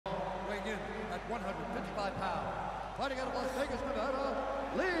weighing in at 155 pounds, fighting out of Las Vegas, Nevada,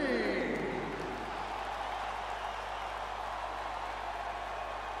 Lee.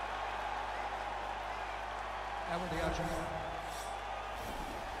 And with the action.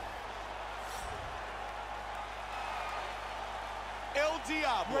 El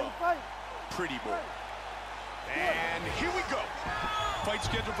Diablo. Pretty boy. And here we go. Fight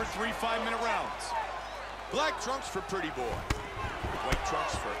scheduled for 3 5-minute rounds. Black trunks for Pretty Boy. White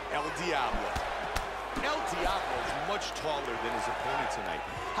trunks for El Diablo. El Diablo is much taller than his opponent tonight.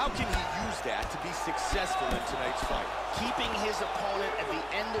 How can he use that to be successful in tonight's fight? Keeping his opponent at the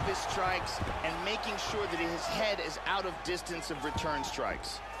end of his strikes and making sure that his head is out of distance of return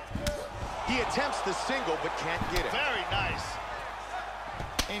strikes. He attempts the single but can't get it. Very nice.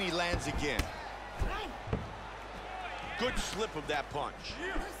 And he lands again. Good slip of that punch.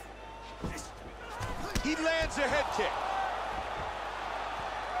 He lands a head kick.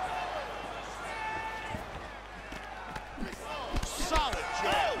 Solid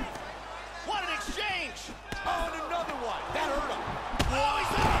jab. What an exchange! Oh, and another one. That hurt him. Oh, he's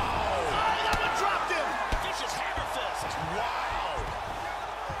there! Oh, that one dropped him! Vicious hammer fist. Wow.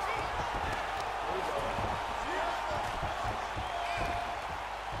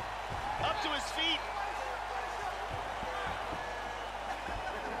 Up to his feet.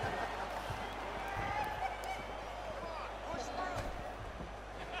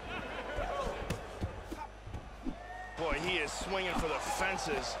 Boy, he is swinging for the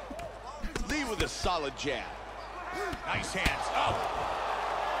fences. Lee with a solid jab. Nice hands. Oh.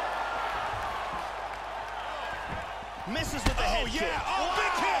 Misses with the head kick. Oh,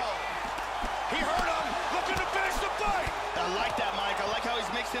 big kick. He hurt him. Looking to finish the fight. I like that, Mike. I like how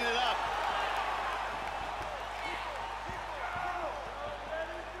he's mixing it up.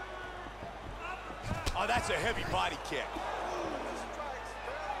 Oh, that's a heavy body kick.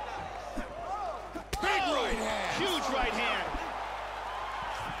 Big right hand. Huge right hand.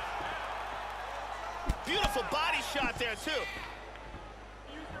 Beautiful body shot there, too.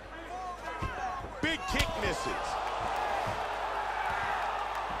 Big kick misses.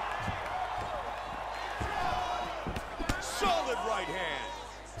 Solid right hand.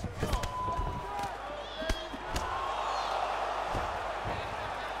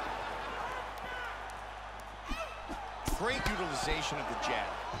 Great utilization of the jab.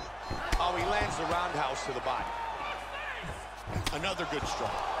 Oh, he lands the roundhouse to the body. Another good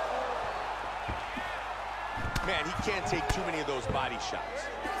strike. Man, he can't take too many of those body shots.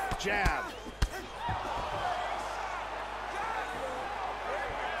 Jab.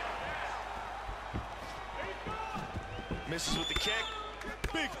 Misses with the kick.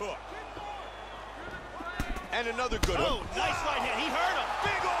 Big hook. And another good hook. Oh, nice right hand. He hurt him.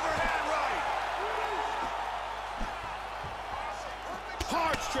 Big overhand right.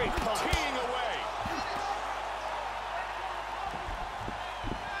 Hard straight punch. Teeing away.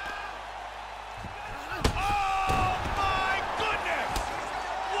 Oh, my goodness.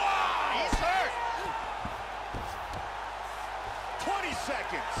 Wow. He's hurt. 20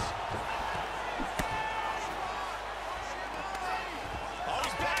 seconds. Oh,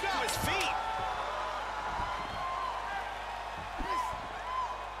 he's back to his feet.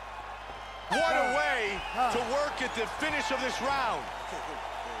 What a way to work at the finish of this round.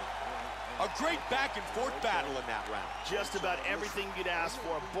 A great back-and-forth battle in that round. Just about everything you'd ask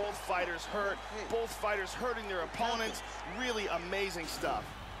for. Both fighters hurt. Both fighters hurting their opponents. Really amazing stuff.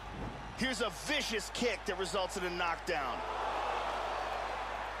 Here's a vicious kick that results in a knockdown.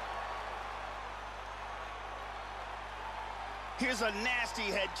 Here's a nasty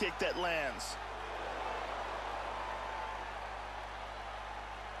head kick that lands.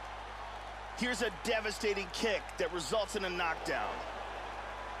 Here's a devastating kick that results in a knockdown.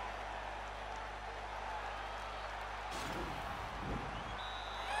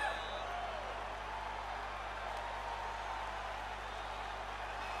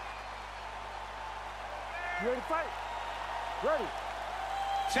 You ready to fight? Ready.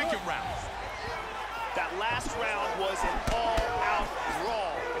 Second round. That last round was an all-out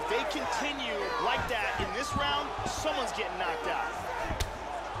brawl. If they continue like that in this round, someone's getting knocked out.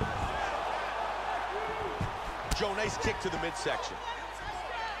 Joe, nice kick to the midsection.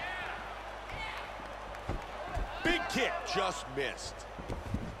 Big kick, just missed.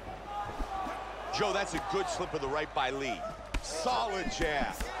 Joe, that's a good slip of the right by Lee. Solid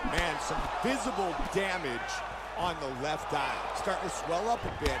jab. Man, some visible damage on the left eye. Starting to swell up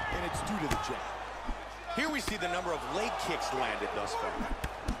a bit, and it's due to the jab. Here we see the number of leg kicks landed thus far.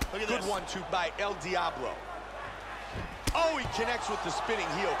 Look at Good this. 1-2 by El Diablo. Oh, he connects with the spinning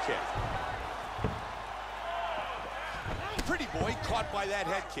heel kick. Pretty Boy caught by that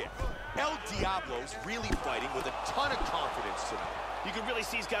head kick. El Diablo's really fighting with a ton of confidence tonight. You can really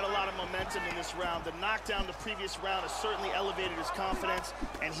see he's got a lot of momentum in this round. The knockdown the previous round has certainly elevated his confidence,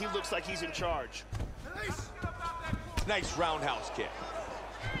 and he looks like he's in charge. Nice roundhouse kick.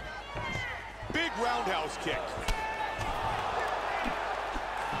 Big roundhouse kick.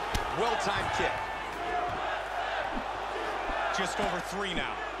 Well-timed kick. Just over 3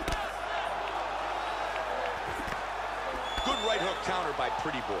 now. Good right hook counter by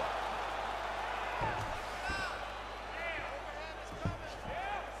Pretty Boy.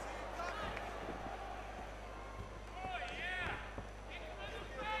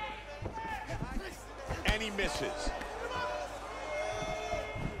 And he misses.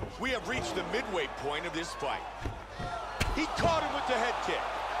 We have reached the midway point of this fight. He caught him with the head kick.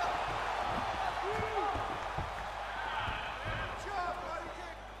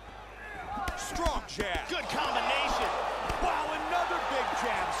 Strong jab. Good combination. Wow, another big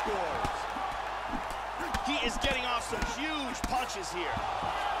jab scores. He is getting off some huge punches here.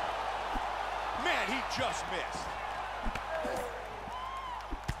 Man, he just missed.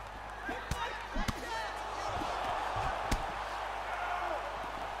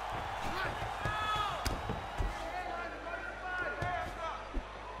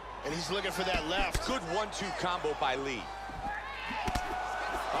 And he's looking for that left. Good 1-2 combo by Lee.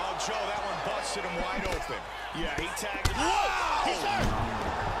 Oh, Joe, that one busted him wide open. Yeah, he tagged him. Wow! He's hurt.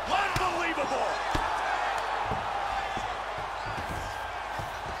 Unbelievable!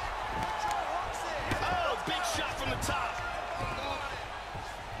 Oh, big shot from the top.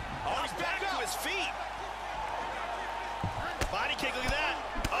 Oh, he's back to his feet. Body kick, look at that.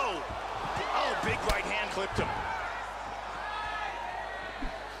 Oh, big right hand clipped him.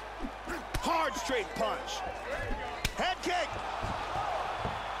 Hard straight punch. Head kick!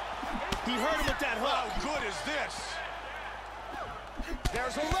 He hurt him with that How hook. good is this?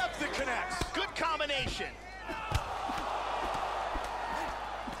 There's a left that connects. Good combination.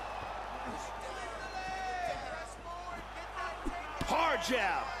 Hard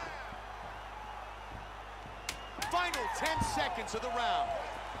jab. Final 10 seconds of the round.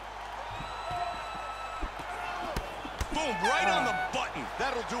 Boom, right on the button.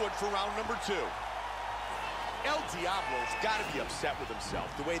 That'll do it for round number 2. El Diablo's got to be upset with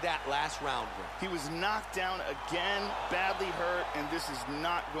himself the way that last round went. He was knocked down again, badly hurt, and this is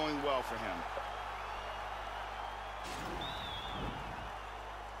not going well for him.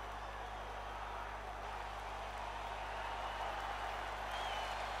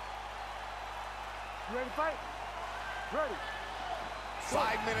 You ready to fight? Ready.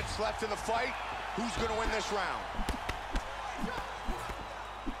 5 minutes left in the fight. Who's going to win this round?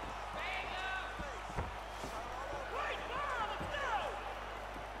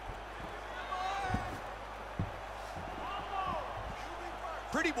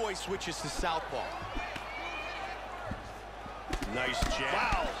 Pretty Boy switches to southpaw. Nice jab.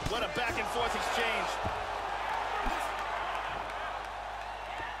 Wow, what a back and forth exchange.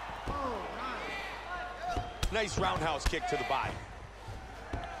 Nice roundhouse kick to the body.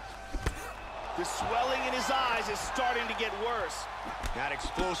 The swelling in his eyes is starting to get worse. That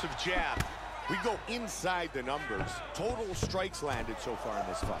explosive jab. We go inside the numbers. Total strikes landed so far in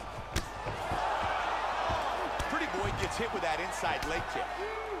this fight. Pretty Boy gets hit with that inside leg kick.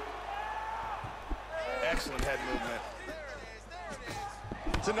 Excellent head movement.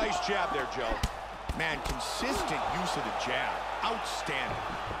 It's a nice jab there, Joe. Man, consistent use of the jab. Outstanding.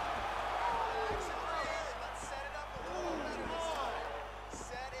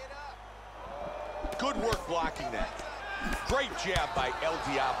 Good work blocking that. Great jab by El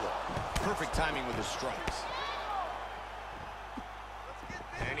Diablo. Perfect timing with his strikes.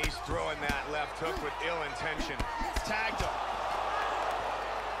 And he's throwing that left hook with ill intention. Tagged him.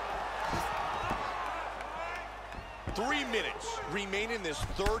 3 minutes remain in this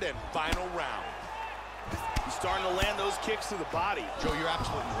third and final round. He's starting to land those kicks to the body. Joe, you're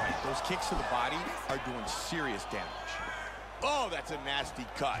absolutely right. Those kicks to the body are doing serious damage. Oh, that's a nasty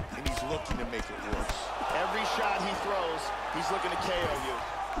cut, and he's looking to make it worse. Every shot he throws, he's looking to KO you.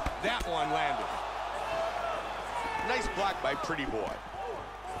 That one landed. Nice block by Pretty Boy.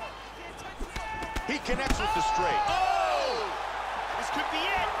 He connects with the straight. Oh! This could be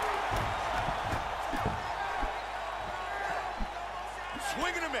it.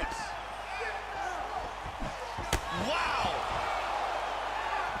 Swing and a miss. Wow!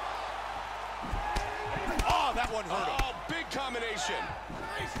 Oh, that one hurt him. Oh, big combination.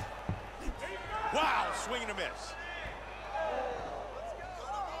 Wow, swing and a miss.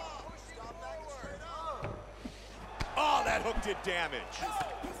 Oh, that hook did damage.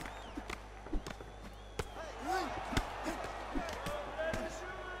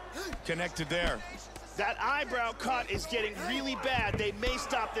 connected there. That eyebrow cut is getting really bad. They may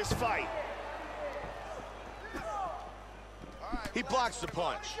stop this fight. He blocks the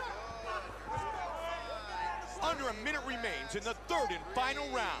punch. Under a minute remains in the third and final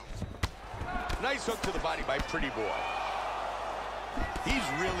round. Nice hook to the body by Pretty Boy. He's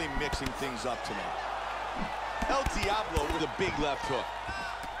really mixing things up tonight. El Diablo with a big left hook.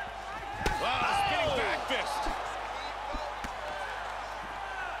 Spinning back fist.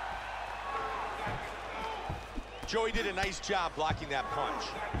 Joey did a nice job blocking that punch.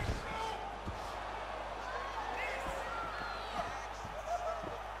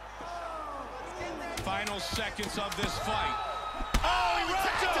 Final seconds of this fight. Oh, he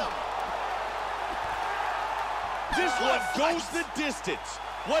wrecked him! This one goes the distance.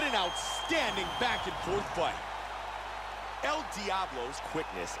 What an outstanding back-and-forth fight. El Diablo's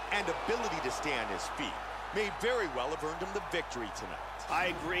quickness and ability to stay on his feet may very well have earned him the victory tonight.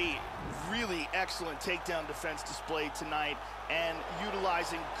 I agree. Really excellent takedown defense displayed tonight, and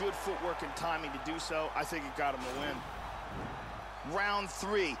utilizing good footwork and timing to do so, I think it got him the win. Round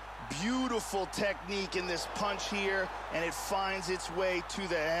 3. Beautiful technique in this punch here, and it finds its way to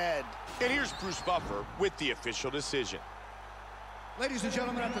the head. And here's Bruce Buffer with the official decision. Ladies and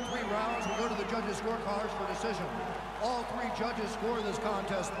gentlemen, after 3 rounds, we go to the judges' scorecards for decision. All 3 judges score this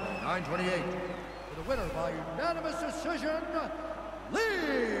contest 9-28. For the winner by unanimous decision,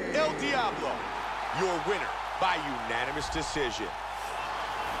 Lee! El Diablo, your winner by unanimous decision.